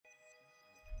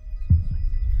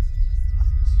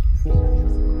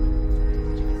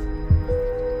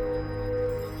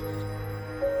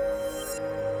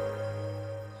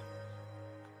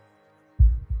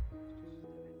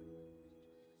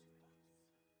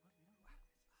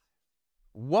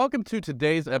Welcome to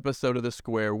today's episode of The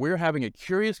Square. We're having a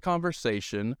curious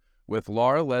conversation with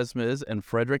Lara Lesmes and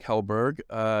Fredrik Hellberg.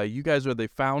 You guys are the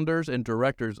founders and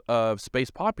directors of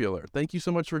Space Popular. Thank you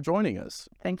so much for joining us.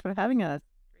 Thanks for having us.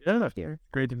 Yeah, Here.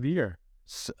 great to be here.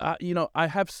 I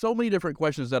have so many different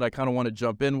questions that I kind of want to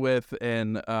jump in with,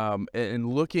 and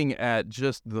looking at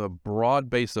just the broad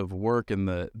base of work and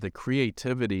the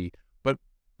creativity.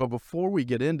 But before we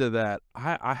get into that,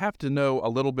 I have to know a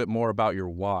little bit more about your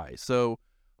why. So,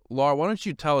 Lara, why don't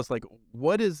you tell us,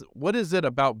 what is it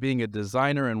about being a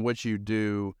designer and what you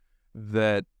do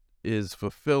that is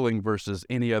fulfilling versus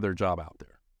any other job out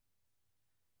there?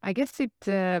 I guess it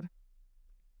kind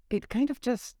of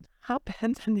just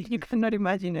happens, and you cannot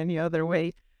imagine any other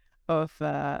way of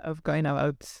going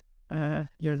about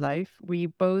your life. We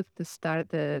both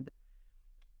started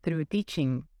through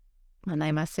teaching, and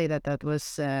I must say that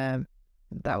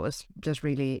was just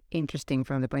really interesting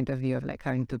from the point of view of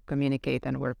having to communicate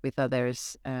and work with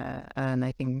others. And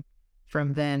I think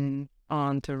from then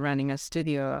on to running a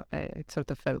studio, it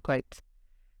sort of felt quite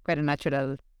a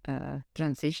natural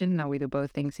transition. Now we do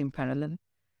both things in parallel.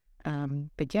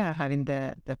 But yeah, having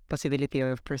the possibility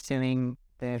of pursuing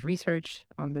the research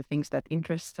on the things that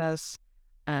interest us,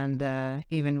 and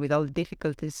even with all the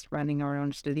difficulties running our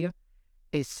own studio,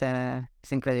 is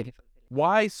incredible.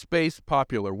 Why Space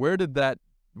Popular? Where did that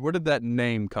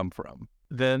name come from?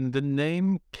 Then the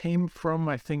name came from,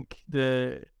 I think,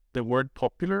 the word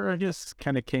popular, I guess,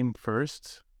 kind of came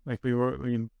first.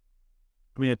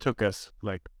 It took us,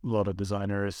 like a lot of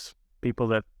designers, people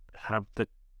that have the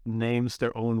names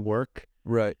their own work.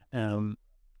 Right.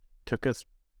 Took us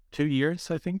 2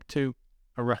 years, I think, to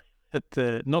arrive at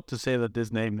not to say that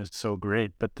this name is so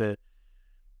great, but I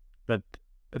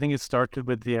think it started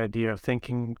with the idea of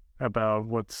thinking about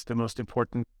what's the most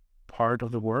important part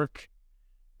of the work.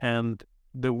 And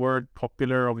the word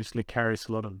popular obviously carries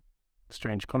a lot of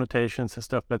strange connotations and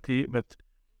stuff, but kind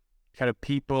of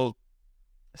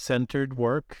people-centered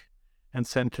work, and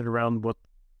centered around what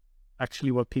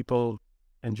people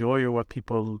enjoy or what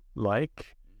people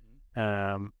like.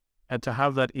 And to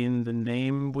have that in the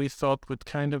name, we thought would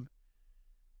kind of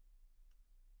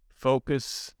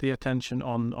focus the attention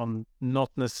on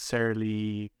not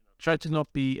necessarily try to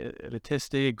not be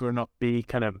elitistic or not be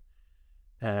kind of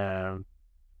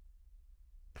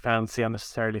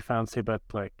unnecessarily fancy, but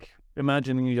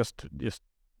imagining just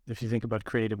if you think about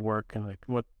creative work and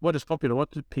what is popular, what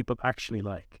do people actually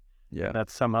like? Yeah,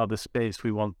 that's somehow the space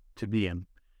we want to be in.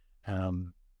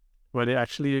 But it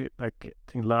actually, I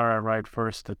think Lara arrived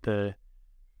first at the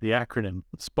acronym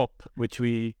SPOP, which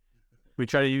we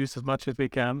try to use as much as we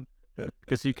can,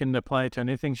 because you can apply it to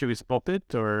anything. Should we spot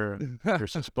it or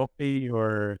spoppy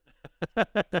or? I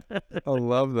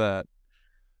love that.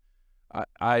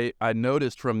 I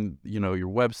noticed from your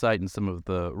website and some of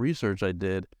the research I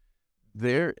did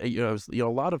there. A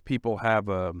lot of people have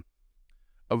a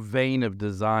vein of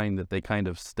design that they kind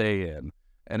of stay in,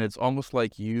 and it's almost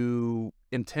like you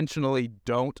intentionally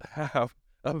don't have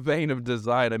a vein of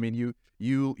design. I mean,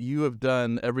 you have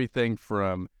done everything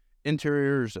from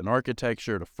interiors and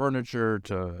architecture to furniture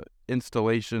to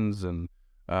installations and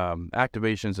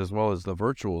activations, as well as the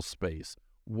virtual space.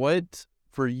 What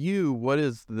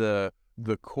is the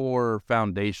core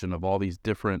foundation of all these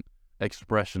different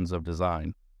expressions of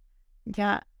design?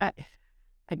 Yeah, I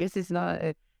guess it's not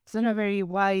a very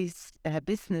wise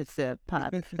business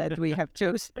path that we have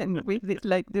chosen with it,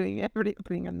 doing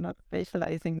everything and not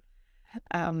specializing.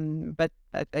 But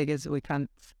I guess we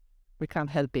can't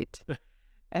help it.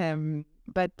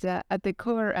 But at the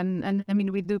core, and I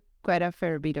mean, we do quite a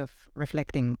fair bit of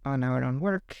reflecting on our own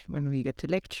work when we get to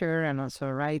lecture, and also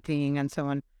writing and so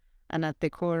on. And at the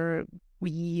core,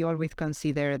 we always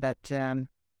consider that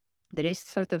there is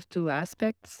sort of two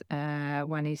aspects.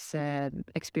 One is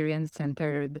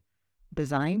experience-centered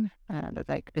design,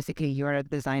 that basically you are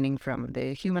designing from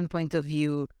the human point of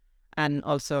view, and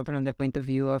also from the point of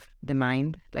view of the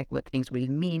mind, what things will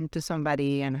mean to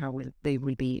somebody and how they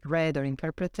will be read or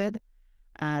interpreted.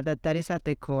 That is at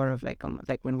the core of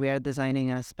when we are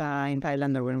designing a spa in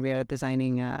Thailand, or when we are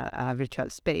designing a virtual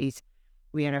space,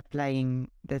 we are applying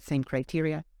the same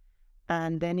criteria.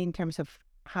 And then in terms of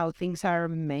how things are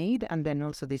made, and then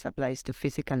also this applies to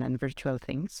physical and virtual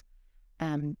things,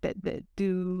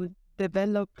 to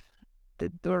develop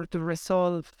or to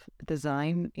resolve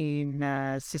design in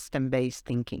system-based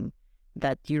thinking,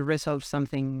 that you resolve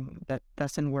something that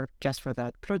doesn't work just for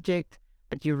that project,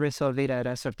 but you resolve it at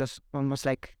a sort of almost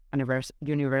like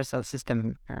universal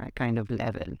system kind of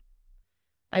level.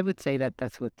 I would say that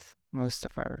that's what most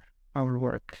of our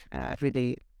work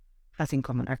really has in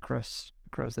common across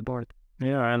the board.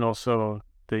 Yeah, and also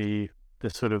the the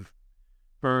sort of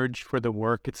urge for the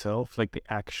work itself, like the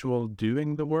actual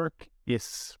doing the work,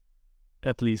 is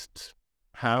at least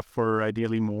half or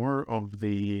ideally more of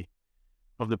the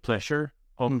pleasure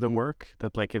of the work.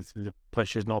 That like it's the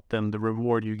pleasure is not then the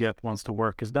reward you get once the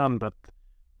work is done, but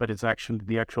it's actually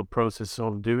the actual process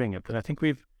of doing it. And I think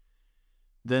we've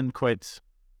then quite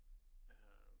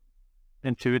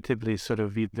intuitively sort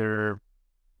of either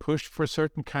pushed for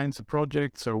certain kinds of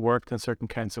projects or worked in certain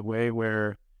kinds of way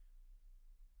where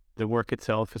the work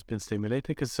itself has been stimulated,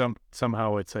 because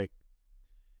somehow it's like,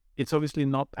 it's obviously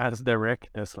not as direct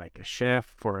as like a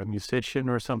chef or a musician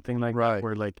or something like that,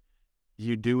 where like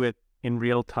you do it in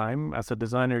real time. As a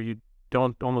designer, you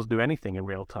don't almost do anything in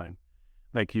real time.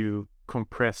 Like you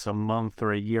compress a month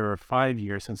or a year or 5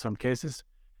 years in some cases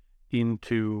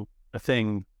into a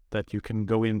thing that you can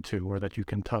go into or that you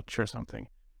can touch or something.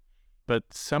 But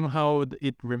somehow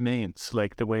it remains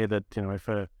like the way that, you know, if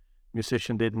a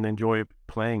musician didn't enjoy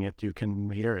playing it, you can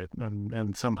hear it.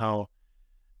 And somehow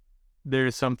there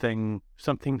is something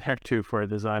there too for a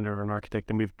designer or an architect.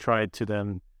 And we've tried to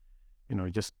then, you know,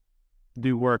 just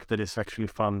do work that is actually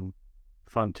fun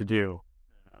to do.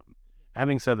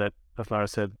 Having said that, as Lara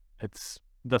said, it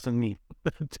doesn't mean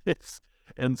that it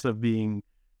ends up being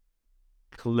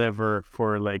clever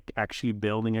for like actually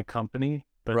building a company.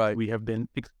 But we have been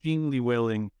extremely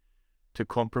willing to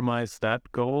compromise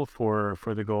that goal for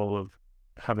the goal of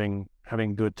having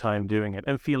good time doing it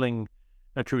and feeling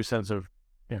a true sense of,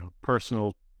 you know,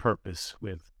 personal purpose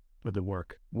with the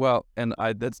work. Well, and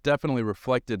that's definitely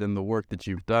reflected in the work that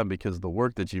you've done, because the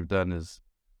work that you've done is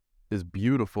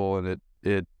beautiful, and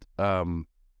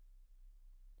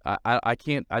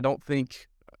I don't think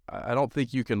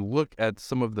you can look at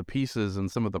some of the pieces and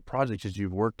some of the projects that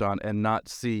you've worked on and not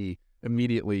see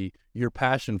immediately your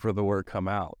passion for the work come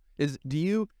out.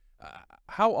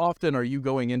 How often are you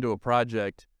going into a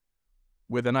project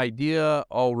with an idea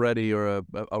already, or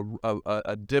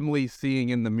a dimly seeing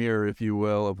in the mirror, if you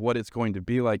will, of what it's going to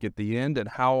be like at the end? And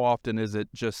how often is it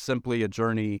just simply a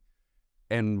journey,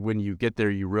 and when you get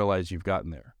there, you realize you've gotten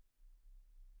there?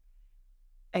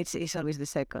 It's always the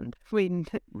second. We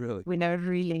never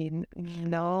really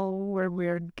know where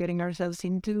we're getting ourselves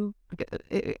into.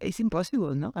 It's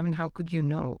impossible, no? I mean, how could you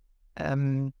know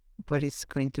what it's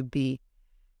going to be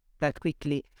that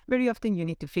quickly? Very often you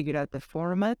need to figure out the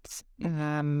formats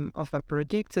of a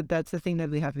project. So that's the thing that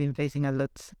we have been facing a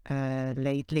lot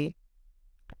lately.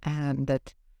 And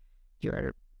that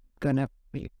you're gonna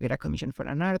get a commission for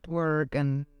an artwork,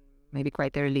 and maybe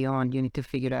quite early on you need to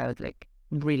figure out like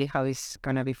really how it's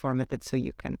gonna be formatted, so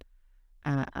you can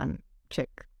and check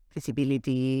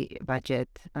visibility, budget,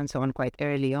 and so on quite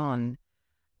early on.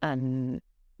 And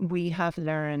we have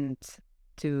learned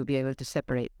to be able to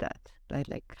separate that, right?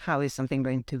 Like, how is something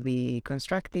going to be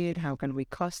constructed? How can we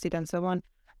cost it, and so on?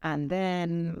 And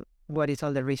then what is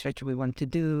all the research we want to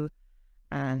do?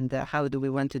 And how do we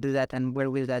want to do that? And where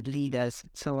will that lead us?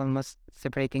 So almost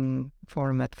separating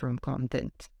format from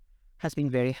content has been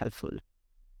very helpful.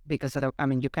 Because, I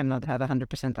mean, you cannot have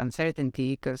 100%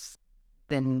 uncertainty, because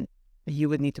then you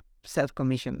would need to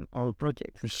self-commission all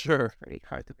projects. For sure. It's very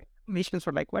hard to get commissions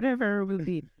for like whatever will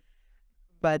be.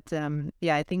 But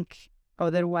yeah, I think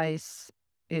otherwise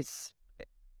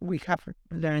we have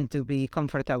learned to be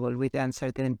comfortable with the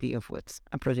uncertainty of what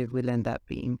a project will end up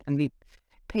being, and be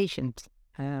patient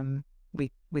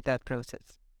with that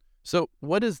process. So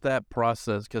what is that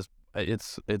process? Because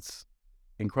it's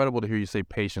incredible to hear you say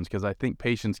patience, because I think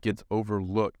patience gets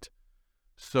overlooked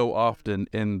so often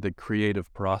in the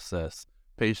creative process.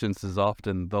 Patience is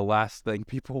often the last thing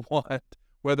people want,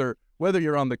 whether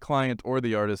you're on the client or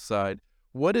the artist side.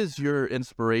 What does your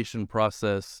inspiration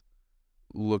process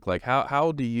look like?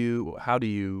 How do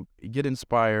you get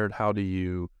inspired? How do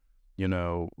you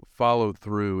follow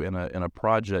through in a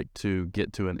project to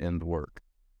get to an end work?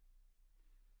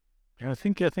 Yeah, I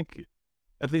think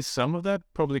at least some of that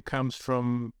probably comes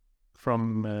from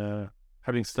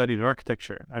having studied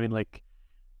architecture. I mean, like,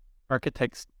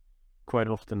 architects quite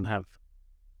often have,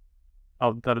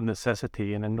 out of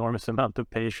necessity, an enormous amount of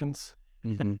patience.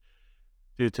 Mm-hmm.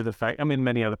 Due to the fact, I mean,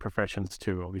 many other professions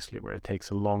too, obviously, where it takes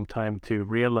a long time to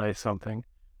realize something.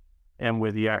 And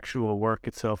with the actual work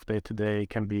itself day to day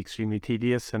can be extremely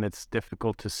tedious, and it's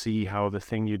difficult to see how the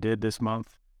thing you did this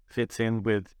month fits in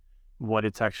with what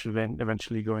it's actually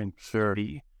eventually going to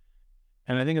be.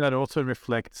 And I think that also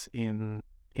reflects in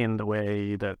the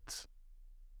way that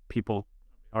people,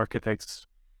 architects,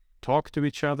 talk to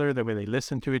each other, the way they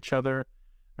listen to each other.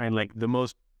 And like, the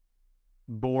most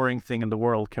boring thing in the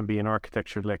world can be an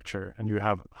architecture lecture, and you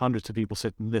have hundreds of people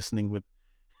sitting listening with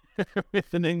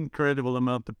with an incredible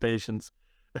amount of patience.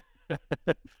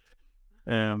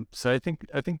 So I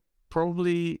think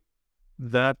probably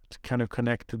that kind of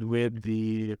connected with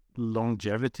the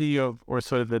longevity of, or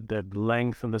sort of the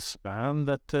length and the span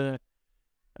that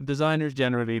designers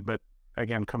generally, but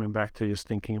again, coming back to just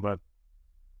thinking about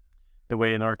the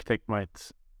way an architect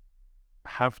might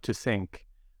have to think,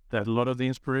 that a lot of the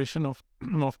inspiration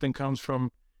often comes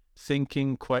from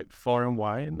thinking quite far and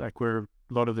wide. Like a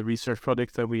lot of the research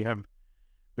projects that we have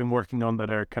been working on that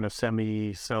are kind of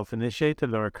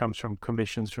semi-self-initiated, or comes from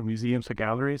commissions from museums or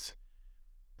galleries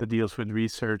that deals with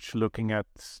research looking at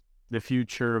the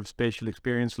future of spatial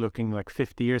experience, looking like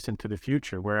 50 years into the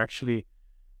future, where actually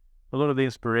a lot of the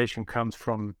inspiration comes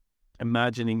from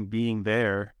imagining being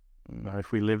there,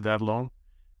 if we live that long,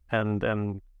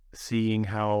 and seeing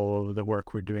how the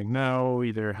work we're doing now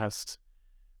either has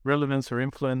relevance or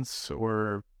influence,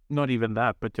 or not even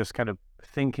that, but just kind of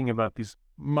thinking about these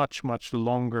much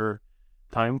longer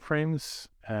time frames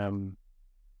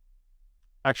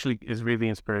actually is really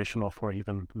inspirational for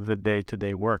even the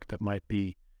day-to-day work that might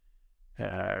be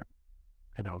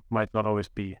might not always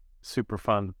be super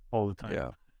fun all the time.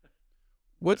 Yeah.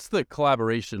 What's the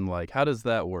collaboration like? How does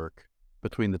that work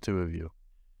between the two of you?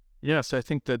 Yes, I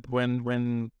think that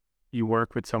when you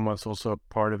work with someone who's also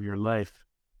a part of your life,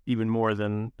 even more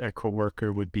than a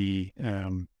coworker would be,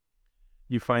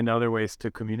 you find other ways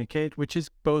to communicate, which is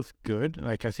both good.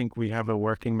 Like, I think we have a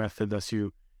working method, as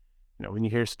when you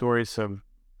hear stories of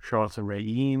Charles and Ray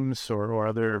Eames or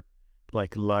other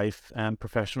like life and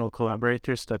professional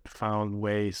collaborators that found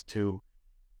ways to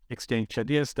exchange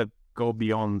ideas that go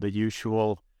beyond the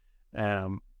usual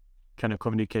kind of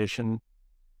communication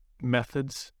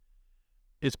methods.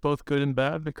 It's both good and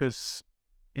bad, because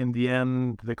in the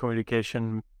end, the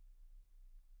communication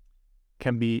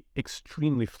can be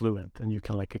extremely fluent, and you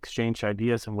can like exchange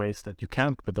ideas in ways that you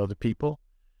can't with other people.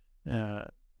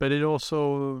 But it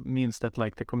also means that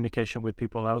like the communication with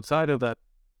people outside of that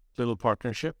little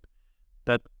partnership,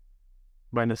 that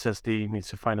by necessity needs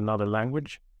to find another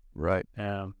language. Right.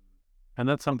 And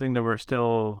that's something that we're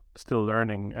still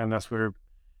learning. And as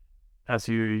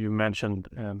you mentioned,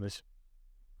 is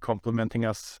complimenting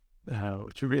us,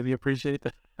 which we really appreciate,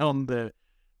 on the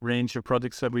range of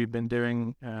projects that we've been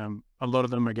doing. A lot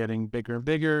of them are getting bigger and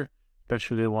bigger,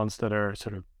 especially the ones that are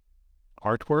sort of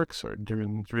artworks or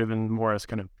driven more as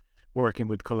kind of working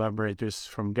with collaborators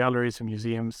from galleries and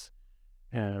museums,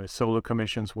 solo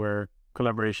commissions where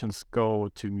collaborations go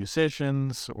to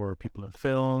musicians or people in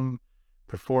film,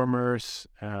 performers.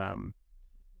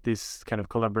 This kind of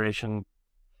collaboration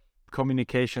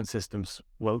communication systems,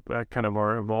 kind of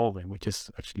are evolving, which is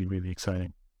actually really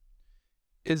exciting.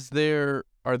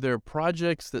 Are there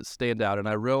projects that stand out? And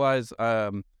I realize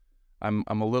I'm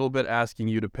a little bit asking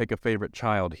you to pick a favorite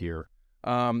child here.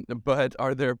 But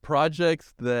are there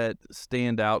projects that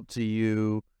stand out to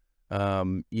you,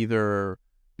 either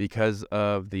because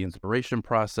of the inspiration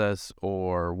process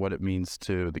or what it means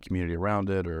to the community around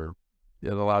it, or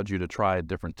it allowed you to try a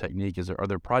different technique? Are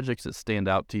there projects that stand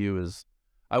out to you as,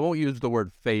 I won't use the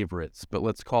word favorites, but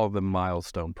let's call them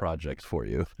milestone projects for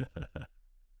you?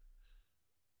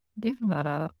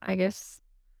 Yeah, I guess.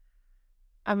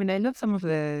 I mean, I love some of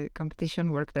the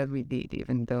competition work that we did,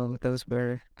 even though those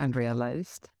were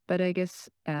unrealized. But I guess,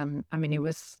 it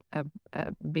was a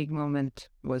big moment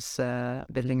was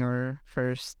building our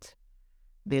first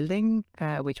building,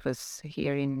 which was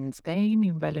here in Spain,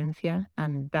 in Valencia.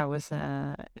 And that was,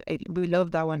 we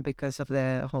loved that one because of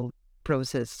the whole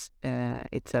process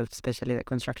itself, especially the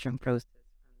construction process.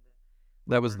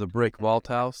 That was the brick vault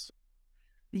house?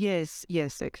 Yes,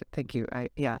 thank you.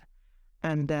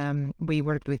 And we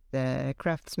worked with the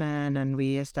craftsmen, and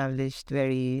we established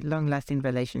very long-lasting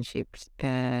relationships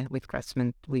with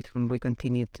craftsmen with whom we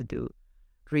continued to do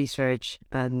research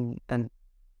and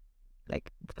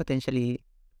like potentially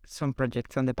some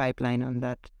projects on the pipeline on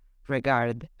that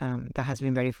regard. That has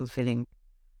been very fulfilling.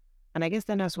 And I guess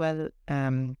then as well,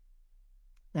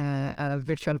 a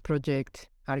virtual project,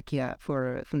 Arquia,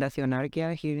 for Fundación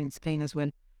Arquia here in Spain as well,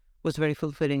 was very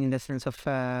fulfilling in the sense of,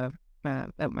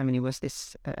 it was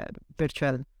this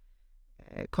virtual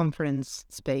conference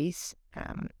space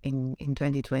in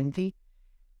 2020.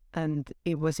 And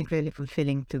it was incredibly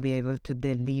fulfilling to be able to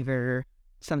deliver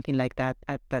something like that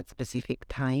at that specific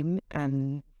time.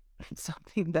 And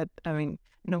something that,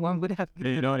 no one would have.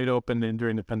 It opened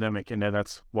during the pandemic, and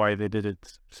that's why they did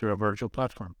it through a virtual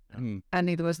platform. And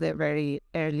it was the very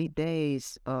early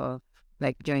days of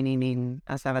like joining in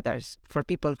as avatars for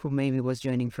people who maybe was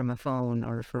joining from a phone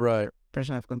or from a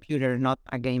personal computer, not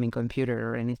a gaming computer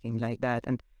or anything like that.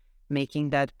 And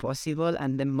making that possible,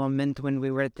 and the moment when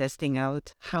we were testing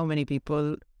out how many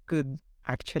people could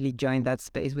actually join that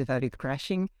space without it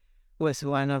crashing, was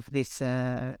one of these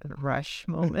rush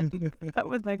moments. I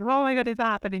was like, oh my God, it's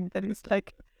happening. Then it's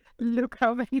like, look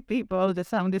how many people, the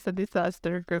sound is a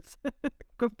disaster because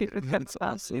computers can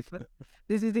pass it. But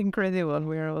this is incredible.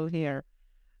 We're all here.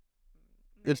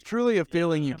 It's truly a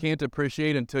feeling you can't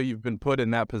appreciate until you've been put in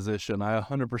that position. I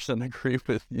 100% agree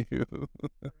with you.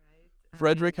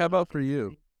 Fredrik, how about for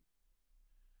you?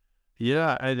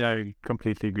 Yeah, I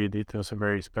completely agree. Those are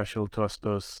very special to us,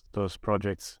 those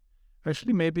projects.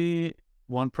 Actually, maybe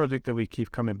one project that we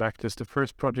keep coming back to is the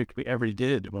first project we ever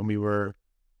did when we were,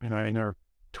 in our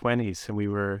 20s, and we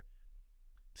were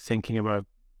thinking about,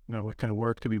 what kind of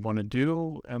work do we want to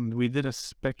do? And we did a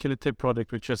speculative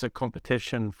project, which was a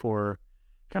competition for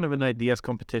kind of an ideas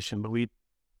competition, but we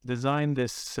designed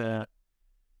this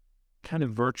kind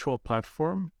of virtual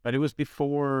platform, but it was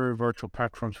before virtual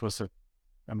platforms was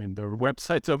there were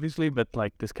websites obviously, but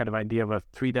like this kind of idea of a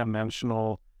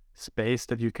three-dimensional space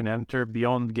that you can enter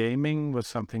beyond gaming was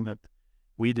something that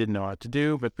we didn't know how to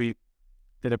do, but we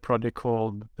did a project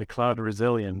called the Cloud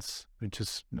Resilience, which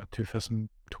is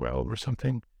 2012 or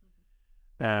something,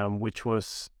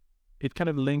 it kind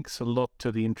of links a lot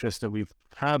to the interest that we've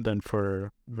had then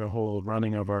for the whole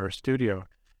running of our studio.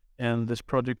 And this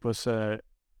project was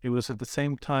it was at the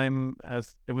same time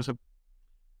as it was a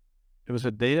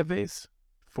database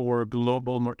for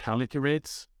global mortality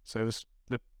rates. So it was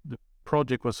the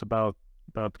project was about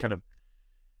kind of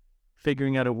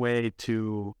figuring out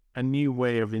a new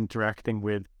way of interacting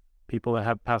with people that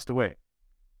have passed away.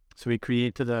 So we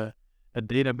created a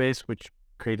database which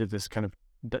created this kind of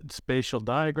spatial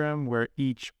diagram where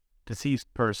each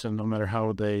deceased person, no matter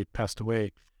how they passed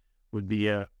away, would be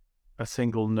a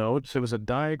single node. So it was a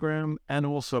diagram and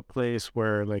also a place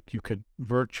where like you could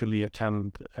virtually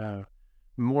attend a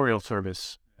memorial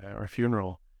service or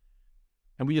funeral.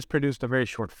 And we just produced a very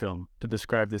short film to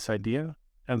describe this idea.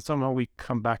 And somehow we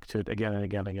come back to it again and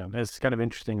again and again. It's kind of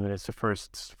interesting that it's the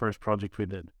first project we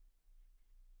did.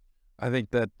 I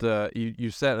think that you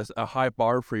set a high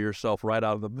bar for yourself right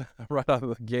out of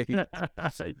the gate.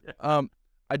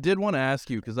 I did want to ask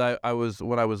you, because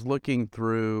when I was looking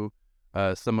through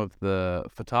some of the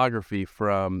photography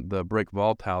from the brick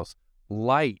vault house,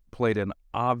 light played an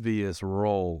obvious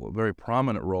role, a very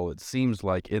prominent role, it seems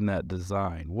like, in that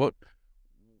design. What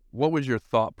was your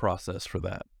thought process for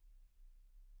that?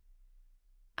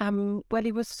 Well,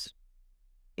 it was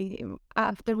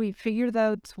after we figured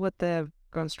out what the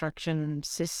construction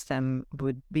system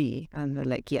would be, and we're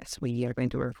like, yes, we are going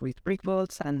to work with brick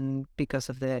vaults, and because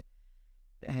of the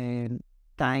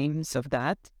times of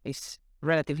that, it's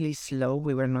relatively slow.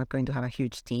 We were not going to have a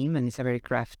huge team, and it's a very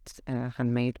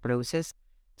handmade process.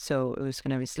 So it was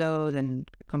going to be slow. Then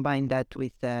combine that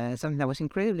with something that was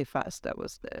incredibly fast. That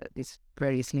was this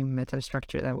very slim metal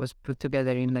structure that was put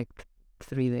together in like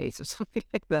 3 days or something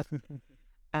like that.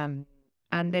 And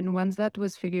then once that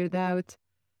was figured out,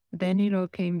 then it all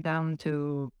came down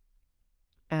to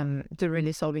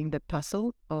really solving the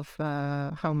puzzle of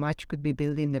how much could be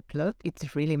built in the plot.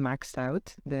 It's really maxed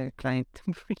out. The client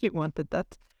really wanted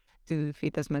that to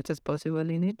fit as much as possible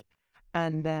in it.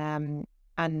 And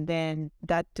then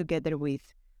that together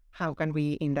with how can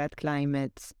we, in that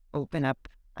climate, open up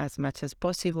as much as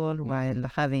possible while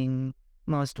having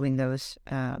most windows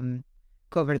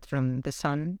covered from the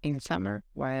sun in summer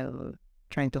while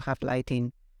trying to have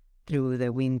lighting through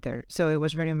the winter. So it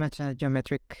was very much a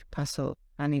geometric puzzle,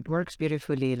 and it works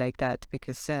beautifully like that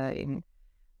because in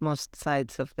most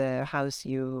sides of the house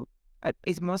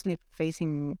it's mostly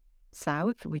facing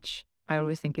south, which I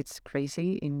always think it's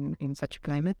crazy in such a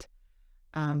climate.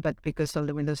 But because all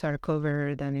the windows are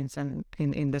covered and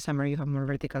in the summer you have more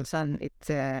vertical sun,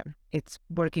 it's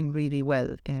working really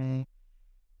well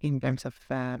in terms of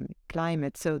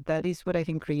climate. So that is what I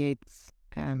think creates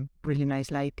really nice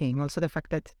lighting. Also the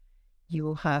fact that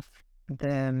you have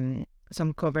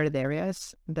some covered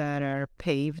areas that are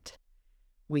paved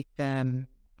with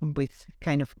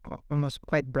kind of almost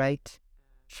quite bright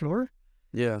floor.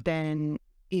 Yeah. Then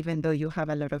even though you have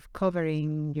a lot of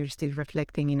covering, you're still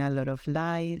reflecting in a lot of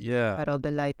light. Yeah. But all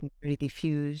the light is very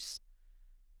diffuse.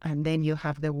 And then you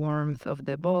have the warmth of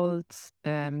the bolts.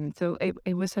 So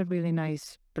it was a really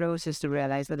nice process to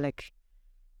realize that like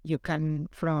you can,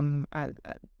 from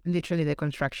literally the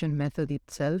construction method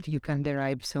itself, you can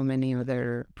derive so many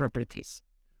other properties.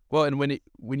 Well, and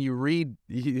when you read,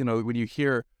 when you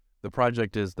hear the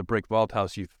project is the brick vault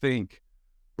house, you think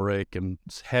brick and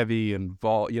it's heavy and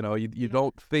vault. You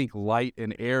don't think light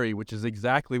and airy, which is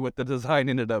exactly what the design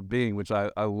ended up being, which I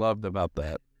loved about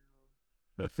that.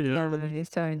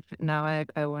 So now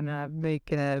I want to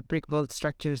make brick vault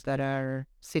structures that are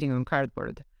sitting on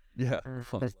cardboard. Yeah.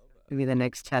 be the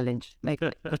next challenge, like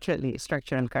literally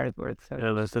structural cardboard. So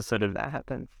Yeah, that's the sort of that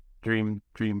happens. dream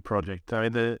project. I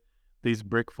mean, these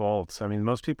brick vaults. I mean,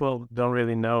 most people don't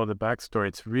really know the backstory.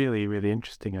 It's really, really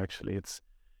interesting, actually. It's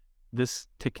this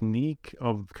technique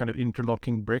of kind of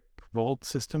interlocking brick vault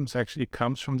systems actually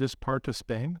comes from this part of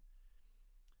Spain,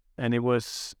 and it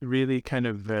was really kind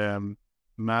of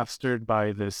mastered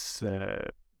by this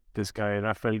guy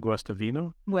Rafael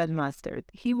Guastavino. Well mastered.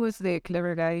 He was the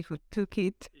clever guy who took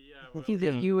it to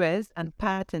the US and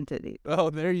patented it. Oh,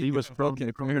 there you He go. was from Okay,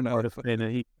 the fair part of enough. Spain,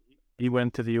 and he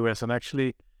went to the US, and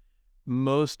actually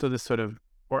most of the sort of,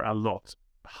 or a lot,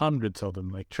 hundreds of them,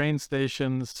 like train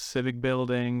stations, civic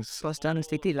buildings, Boston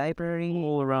City Library.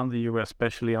 all around the US,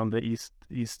 especially on the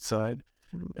east side,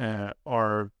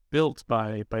 are built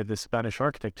by the Spanish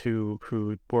architect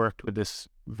who worked with this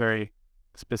very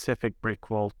specific brick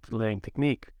vault laying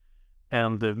technique.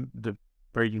 And the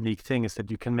very unique thing is that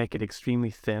you can make it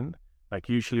extremely thin. Like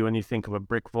usually when you think of a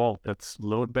brick vault that's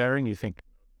load bearing, you think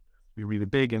be really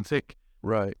big and thick.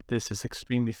 Right. This is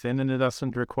extremely thin, and it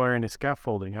doesn't require any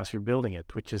scaffolding as you're building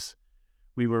it, which is,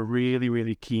 we were really,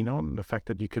 really keen on the fact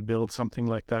that you could build something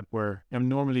like that where, and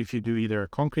normally if you do either a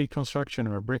concrete construction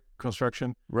or a brick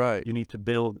construction, Right. you need to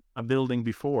build a building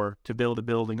before to build a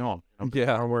building on.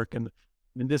 Yeah. Formwork. And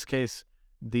in this case,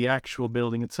 the actual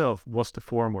building itself was the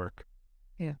formwork.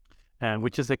 Yeah. And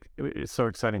which is it's so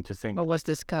exciting to think. What was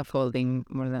the scaffolding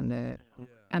more than the...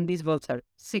 And these vaults are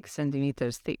 6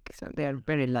 centimeters thick, so they are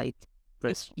very light.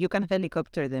 You can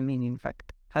helicopter them in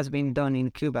fact. Has been done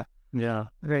in Cuba. Yeah.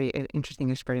 Very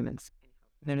interesting experiments.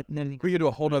 We could do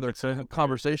a whole other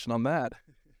conversation on that.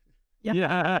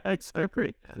 Yeah,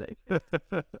 exactly.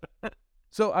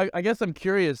 So I guess I'm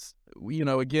curious,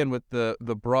 again, with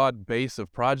the broad base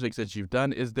of projects that you've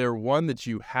done, is there one that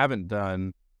you haven't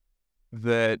done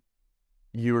that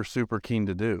you were super keen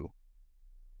to do?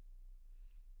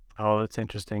 Oh, that's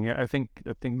interesting. I think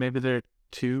maybe there are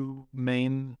two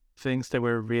main things that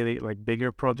were really like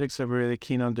bigger projects that we're really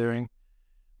keen on doing.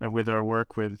 And with our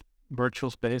work with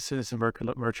virtual spaces and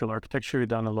virtual architecture, we've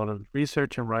done a lot of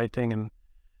research and writing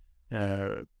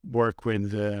and work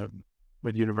with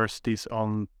universities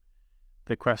on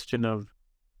the question of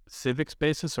civic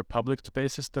spaces or public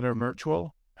spaces that are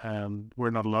virtual. And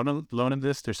we're not alone in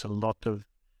this. There's a lot of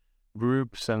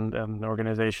groups and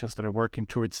organizations that are working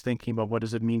towards thinking about what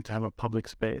does it mean to have a public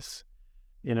space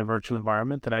in a virtual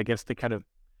environment. And I guess they kind of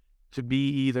to be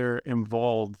either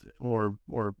involved or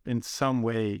in some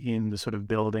way in the sort of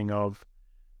building of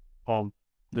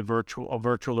virtual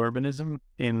urbanism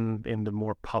in the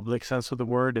more public sense of the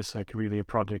word is like really a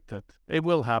project that it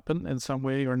will happen in some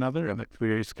way or another. And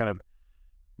we're just kind of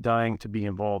dying to be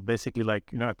involved. Basically,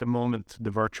 like, at the moment,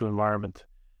 the virtual environment,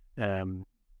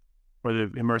 or the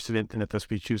immersive internet, as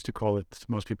we choose to call it,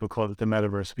 most people call it the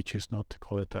metaverse. We choose not to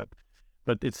call it that.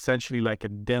 But it's essentially like a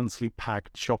densely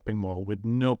packed shopping mall with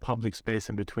no public space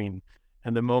in between.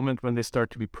 And the moment when they start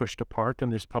to be pushed apart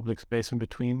and there's public space in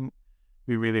between,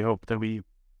 we really hope that we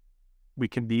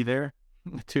can be there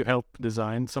to help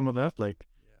design some of that. Like,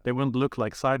 they won't look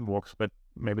like sidewalks, but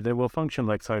maybe they will function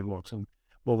like sidewalks. And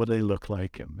what would they look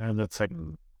like? And that's like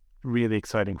really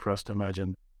exciting for us to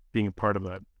imagine being a part of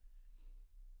that.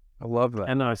 I love that.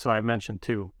 And so I mentioned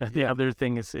too, the other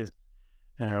thing is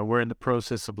we're in the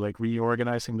process of like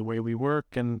reorganizing the way we work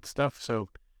and stuff. So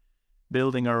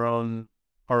building our own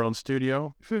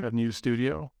studio, a new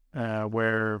studio,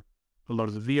 where a lot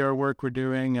of the VR work we're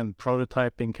doing and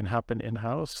prototyping can happen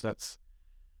in-house. That's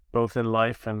both in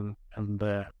life and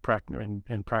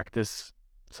in practice,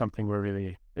 something we're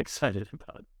really excited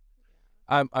about.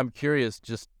 I'm curious,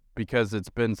 just because it's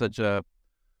been such a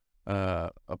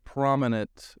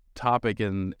prominent topic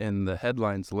in the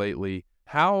headlines lately.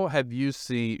 How have you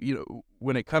seen,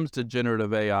 when it comes to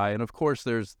generative AI, and of course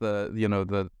there's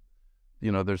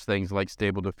there's things like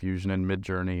Stable Diffusion and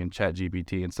Midjourney and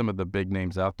ChatGPT and some of the big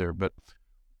names out there, but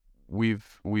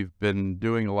we've been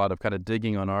doing a lot of kind of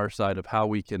digging on our side of how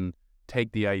we can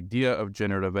take the idea of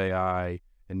generative AI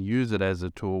and use it as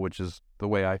a tool, which is the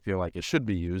way I feel like it should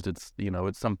be used. It's,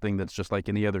 it's something that's just like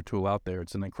any other tool out there.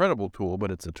 It's an incredible tool,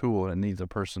 but it's a tool and it needs a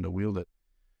person to wield it.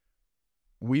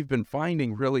 We've been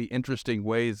finding really interesting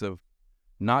ways of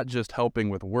not just helping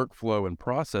with workflow and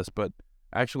process, but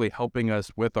actually helping us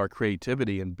with our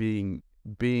creativity and being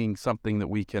something that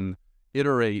we can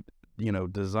iterate,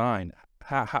 design.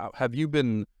 How have you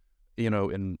been,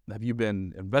 have you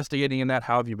been investigating in that?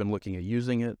 How have you been looking at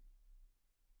using it?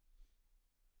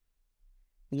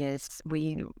 Yes,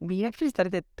 we actually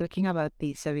started talking about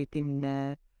this a bit in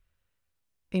an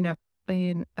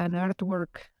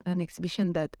artwork, an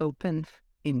exhibition that opened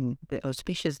in the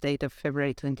auspicious date of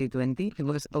February 2020. It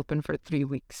was open for 3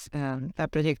 weeks. A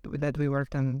project that we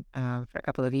worked on for a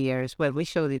couple of years. Well, we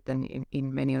showed it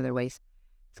in many other ways.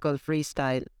 It's called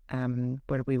Freestyle,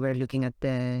 where we were looking at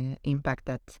the impact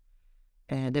that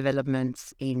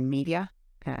developments in media,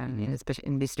 especially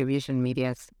in distribution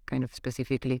media, kind of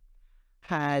specifically,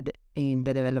 had in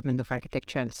the development of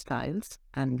architectural styles.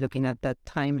 And looking at that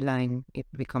timeline, it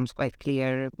becomes quite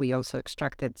clear. We also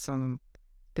extracted some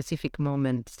specific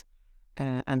moments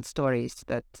and stories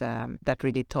that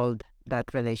really told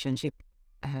that relationship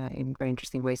in very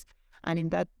interesting ways. And in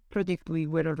that project, we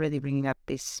were already bringing up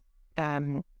this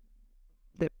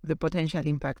the potential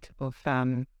impact of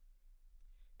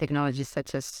technologies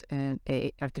such as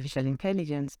artificial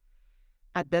intelligence.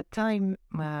 At that time,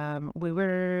 we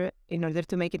were, in order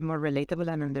to make it more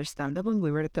relatable and understandable,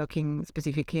 we were talking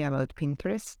specifically about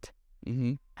Pinterest,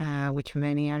 which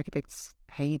many architects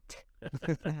hate.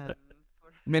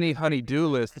 Many honey-do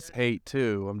lists hate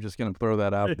too. I'm just going to throw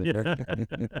that out there.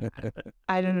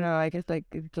 I don't know. I guess like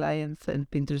clients and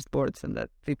Pinterest boards and that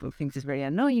people think is very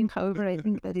annoying. However, I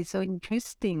think that is so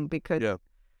interesting because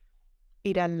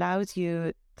it allows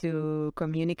you to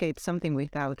communicate something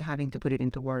without having to put it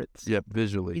into words. Yep,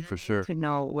 visually, for sure. To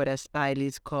know what a style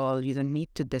is called, you don't need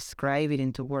to describe it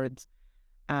into words,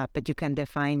 but you can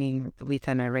define it with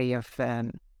an array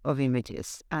of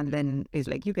images, and then it's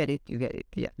like you get it.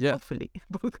 Yeah. Hopefully,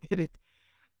 both get it.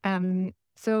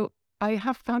 So I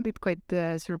have found it quite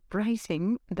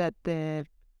surprising that the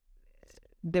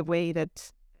way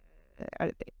that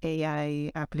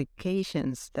AI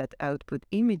applications that output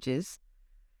images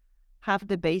have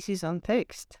the basis on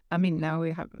text. I mean, now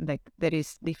we have, like, there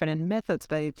is different methods,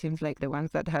 but it seems like the ones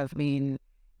that have been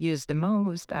used the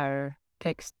most are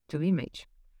text to image.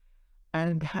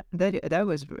 And that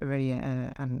was very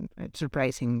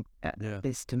surprising,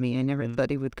 this to me. I never thought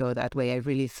it would go that way. I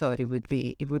really thought it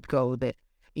would go the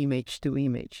image to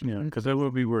image. Yeah, because that's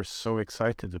what we were so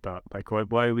excited about. Like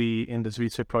why we, in this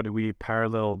research project, we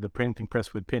parallel the printing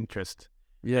press with Pinterest.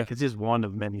 Yeah. Because it's one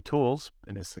of many tools,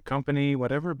 and it's a company,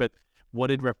 whatever, but what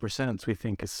it represents, we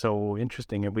think, is so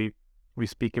interesting. And we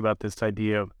speak about this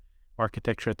idea of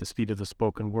architecture at the speed of the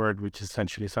spoken word, which is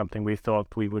essentially something we thought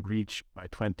we would reach by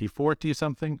 2040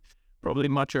 something, probably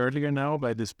much earlier now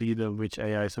by the speed of which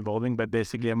AI is evolving, but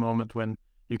basically a moment when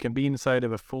you can be inside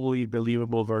of a fully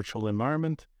believable virtual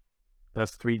environment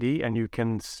that's 3D, and you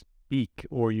can speak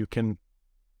or you can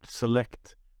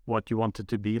select what you want it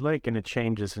to be like, and it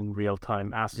changes in real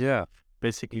time as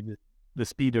basically the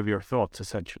speed of your thoughts,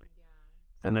 essentially.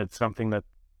 And it's something that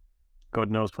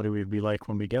God knows what it will be like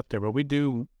when we get there. But we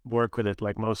do work with it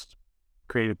like most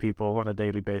creative people on a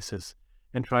daily basis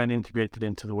and try and integrate it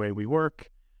into the way we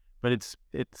work. But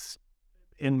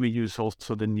and we use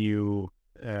also the new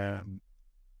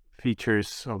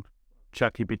features of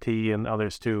ChatGPT and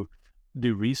others to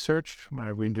do research.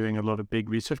 We're doing a lot of big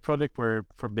research project where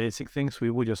for basic things, we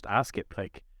will just ask it,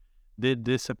 like, did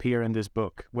this appear in this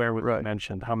book? Where was it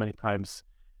mentioned? How many times?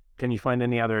 Can you find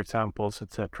any other examples,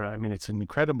 etc.? I mean, it's an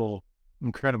incredible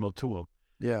tool.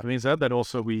 Yeah. Having said that,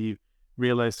 also we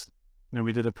realized,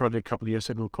 we did a project a couple of years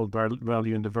ago called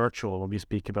Value in the Virtual, when we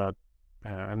speak about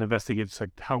and investigate like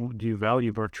how do you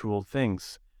value virtual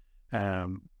things,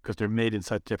 because they're made in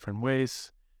such different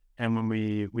ways. And when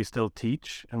we still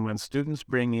teach, and when students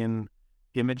bring in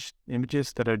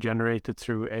images that are generated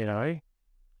through AI,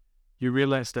 you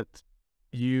realize that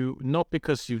not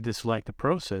because you dislike the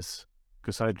process,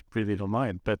 because I really don't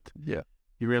mind, but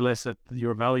you realize that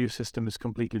your value system is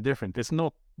completely different. It's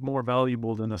not more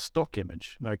valuable than a stock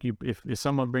image. Like if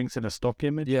someone brings in a stock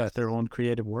image, their own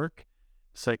creative work,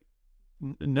 it's like,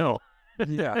 no,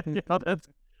 that's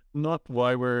not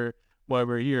why we're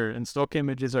here. And stock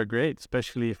images are great,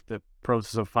 especially if the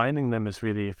process of finding them is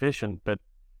really efficient, but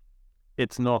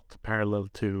it's not parallel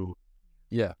to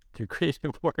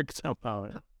creative work somehow.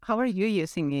 How are you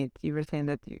using it? You were saying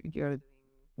that you're...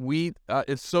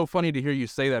 It's so funny to hear you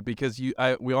say that, because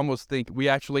we almost think we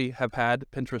actually have had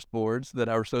Pinterest boards that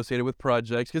are associated with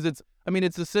projects, because it's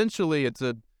essentially it's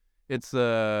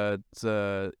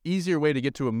a easier way to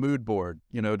get to a mood board,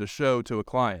 to show to a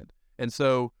client. And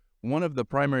so one of the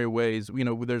primary ways,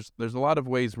 there's a lot of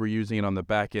ways we're using it on the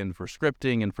back end for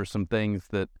scripting and for some things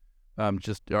that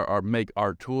just make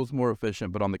our tools more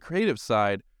efficient. But on the creative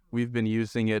side, we've been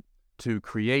using it to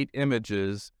create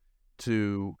images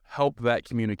to help that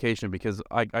communication, because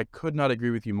I could not agree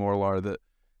with you more, Lara, that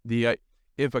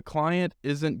if a client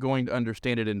isn't going to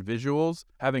understand it in visuals,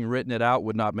 having written it out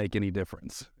would not make any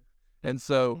difference. And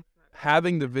so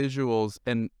having the visuals,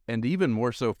 and even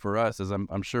more so for us, as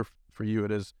I'm sure for you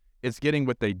it is, it's getting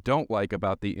what they don't like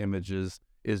about the images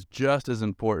is just as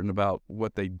important about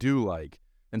what they do like.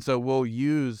 And so we'll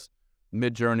use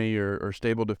Midjourney or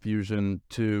Stable Diffusion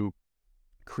to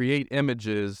create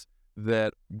images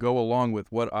that go along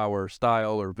with what our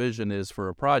style or vision is for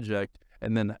a project,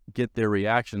 and then get their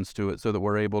reactions to it, so that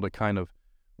we're able to kind of,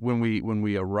 when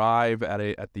we arrive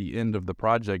at the end of the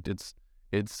project,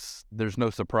 there's no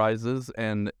surprises.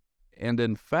 And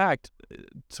in fact,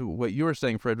 to what you were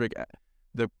saying, Fredrik,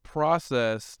 the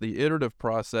iterative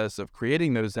process of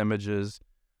creating those images,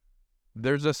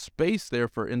 there's a space there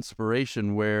for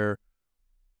inspiration where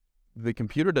the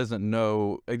computer doesn't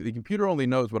know. The computer only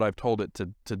knows what I've told it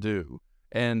to do.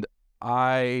 And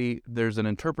there's an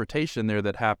interpretation there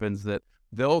that happens, that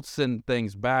they'll send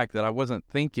things back that I wasn't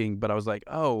thinking, but I was like,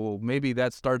 oh, well, maybe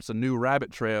that starts a new rabbit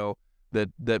trail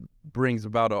that brings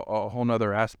about a whole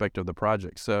nother aspect of the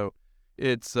project. So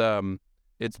it's been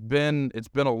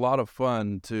a lot of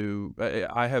fun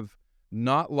I have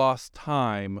not lost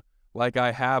time like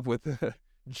I have with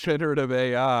generative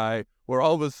AI, where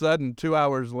all of a sudden 2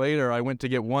 hours later I went to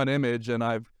get one image and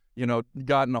I've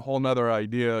gotten a whole nother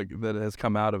idea that has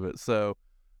come out of it. So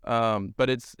but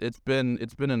it's been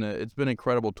an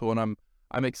incredible tool, and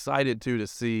I'm excited to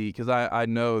see, because I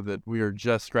know that we are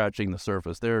just scratching the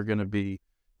surface. There are going to be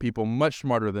people much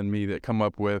smarter than me that come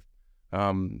up with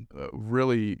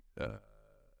really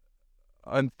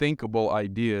unthinkable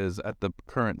ideas at the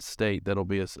current state that'll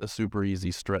be a super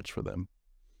easy stretch for them.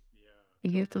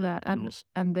 You to that,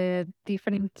 and the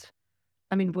different.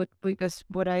 I mean,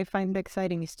 what I find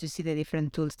exciting is to see the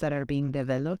different tools that are being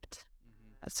developed.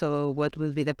 So what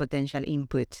will be the potential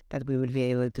input that we will be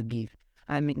able to give?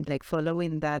 I mean, like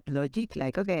following that logic,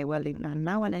 like, okay, well,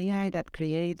 now an AI that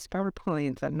creates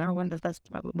PowerPoint, and now one that does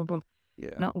blah, blah, blah, blah.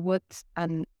 Yeah. Now what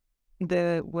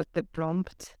the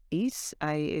prompt is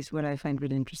what I find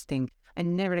really interesting. I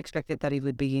never expected that it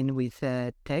would begin with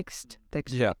text.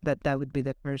 Yeah. That would be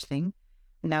the first thing.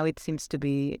 Now it seems to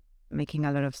be making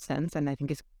a lot of sense, and I think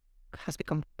it has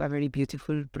become a very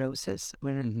beautiful process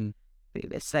where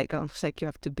it's like almost like you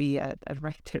have to be a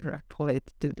writer or a poet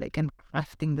to like and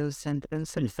crafting those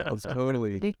sentences.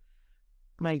 Totally.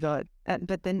 My God.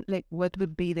 But then, like, what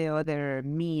would be the other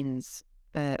means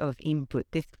of input?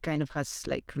 This kind of has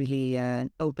like really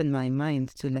opened my mind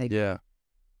to like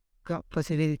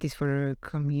possibilities for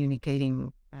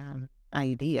communicating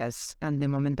ideas, and the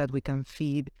moment that we can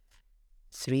feed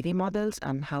 3D models,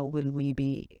 and how will we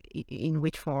be, in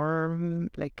which form,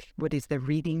 like what is the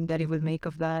reading that it will make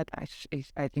of that? I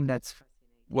think that's fascinating.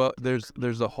 Well,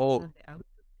 there's a whole,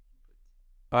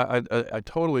 I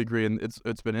totally agree, and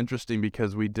it's been interesting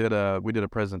because we did a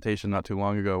presentation not too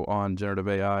long ago on generative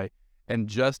AI, and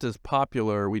just as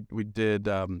popular, we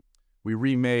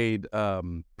remade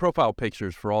profile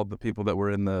pictures for all the people that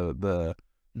were in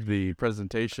the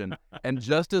presentation, and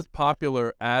just as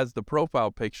popular as the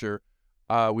profile picture,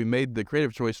 we made the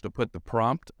creative choice to put the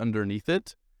prompt underneath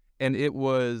it, and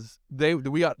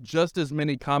we got just as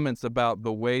many comments about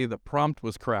the way the prompt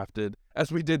was crafted as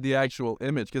we did the actual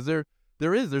image, because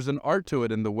there's an art to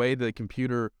it, and the way the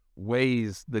computer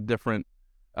weighs the different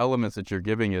elements that you're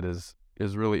giving it is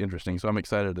really interesting. So I'm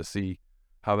excited to see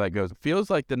how that goes. It feels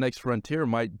like the next frontier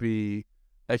might be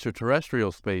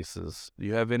extraterrestrial spaces. Do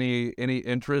you have any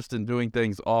interest in doing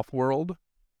things off-world?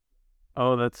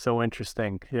 Oh, that's so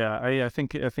interesting. Yeah, I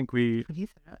think we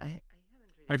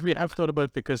have thought about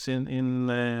it, because in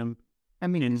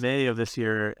May of this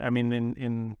year, I mean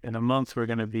in a month, we're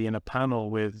going to be in a panel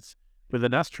with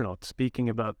an astronaut speaking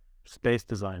about space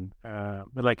design,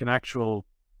 like an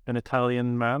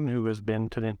Italian man who has been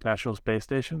to the International Space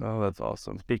Station. Oh, that's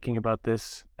awesome. Speaking about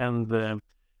this, and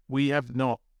we have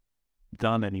not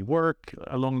done any work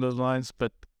along those lines,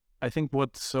 but I think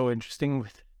what's so interesting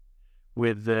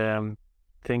with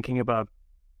thinking about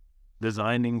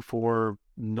designing for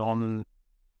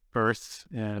non-Earth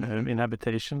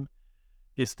inhabitation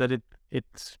is that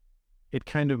it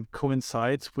kind of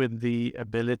coincides with the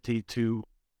ability to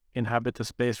inhabit a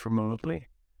space remotely,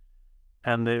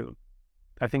 and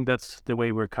I think that's the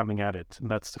way we're coming at it,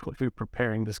 and that's the way we're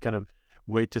preparing this kind of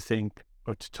way to think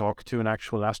or to talk to an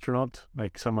actual astronaut,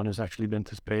 like someone who's actually been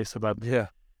to space, about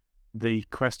the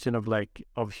question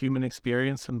of human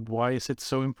experience, and why is it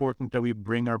so important that we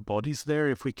bring our bodies there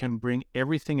if we can bring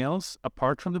everything else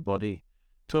apart from the body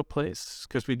to a place?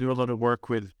 Because we do a lot of work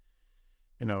with,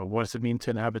 what does it mean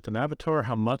to inhabit an avatar?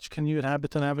 How much can you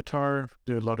inhabit an avatar?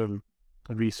 Do a lot of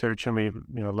research, and we,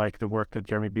 like the work that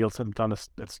Jeremy Beals has done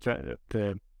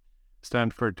at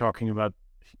Stanford, talking about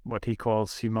what he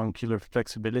calls homuncular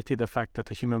flexibility, the fact that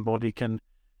the human body can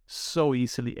so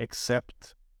easily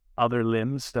accept other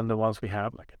limbs than the ones we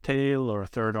have, like a tail or a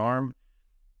third arm,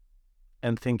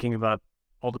 and thinking about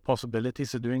all the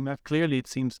possibilities of doing that. Clearly, it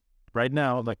seems right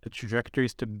now like the trajectory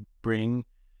is to bring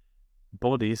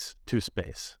bodies to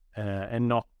space, and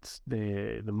not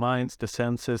the minds, the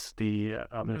senses, the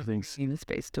other things. In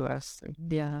space to us.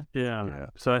 Yeah. Yeah.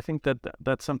 So I think that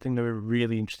that's something that we're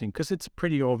really interesting, because it's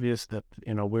pretty obvious that,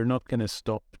 you know, we're not going to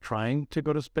stop trying to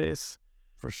go to space.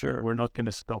 For sure. We're not going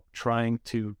to stop trying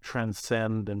to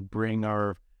transcend and bring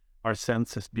our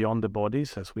senses beyond the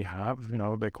bodies as we have. You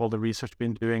know, like all the research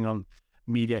been doing on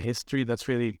media history, that's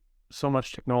really so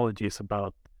much technology is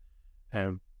about,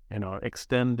 you know,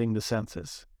 extending the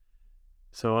senses.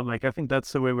 So like, I think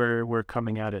that's the way we're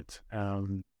coming at it.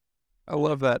 I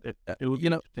love that. It would be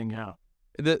interesting, yeah.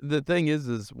 The thing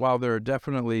is while there are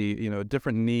definitely, you know,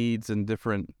 different needs and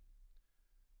different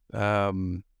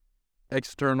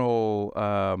external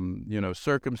you know,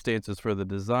 circumstances for the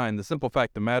design, the simple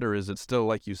fact of the matter is it's still,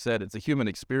 like you said, it's a human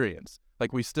experience.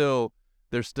 Like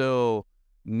there still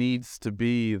needs to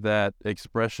be that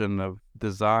expression of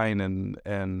design,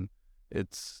 and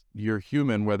you're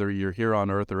human whether you're here on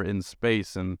Earth or in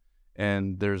space,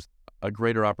 and there's a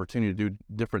greater opportunity to do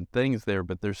different things there,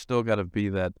 but there's still got to be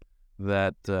that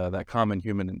common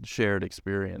human shared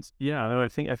experience. Yeah, no, I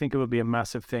think it would be a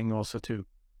massive thing also to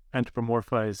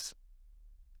anthropomorphize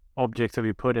objects that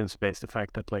we put in space. The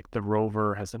fact that like the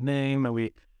rover has a name and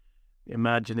we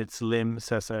imagine its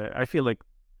limbs as I feel like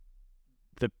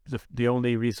the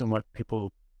only reason why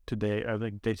people today, I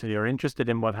think they are interested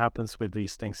in what happens with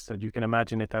these things, that you can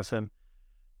imagine it as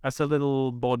a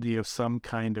little body of some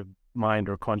kind of mind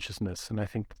or consciousness. And I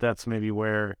think that's maybe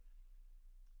where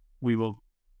it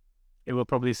will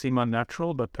probably seem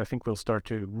unnatural, but I think we'll start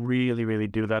to really, really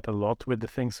do that a lot with the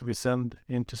things we send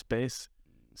into space,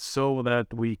 so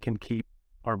that we can keep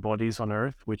our bodies on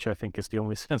Earth, which I think is the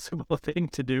only sensible thing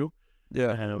to do.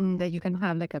 Yeah. That you can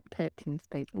have like a pet in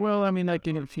space. Well, I mean, like,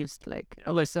 you know, Just like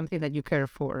something that you care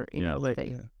for in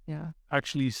space. Yeah.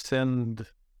 actually send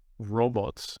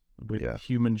robots with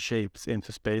human shapes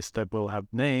into space that will have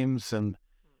names, and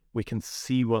we can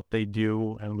see what they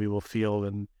do, and we will feel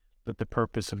and that the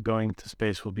purpose of going to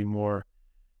space will be more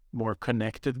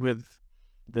connected with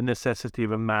the necessity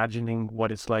of imagining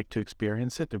what it's like to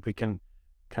experience it. If we can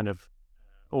kind of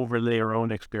overlay our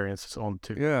own experiences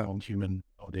onto human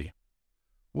body.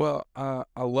 Well, I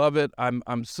love it.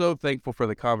 I'm so thankful for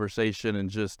the conversation and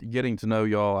just getting to know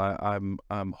y'all.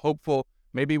 I'm hopeful.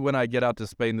 Maybe when I get out to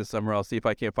Spain this summer, I'll see if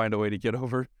I can't find a way to get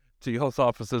over to y'all's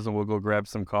offices and we'll go grab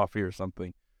some coffee or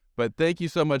something. But thank you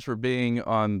so much for being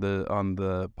on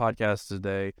the podcast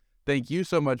today. Thank you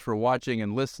so much for watching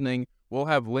and listening. We'll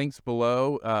have links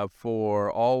below for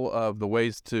all of the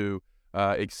ways to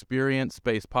experience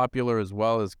Space Popular, as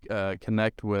well as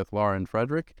connect with Lara and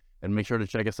Fredrik. And make sure to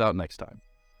check us out next time.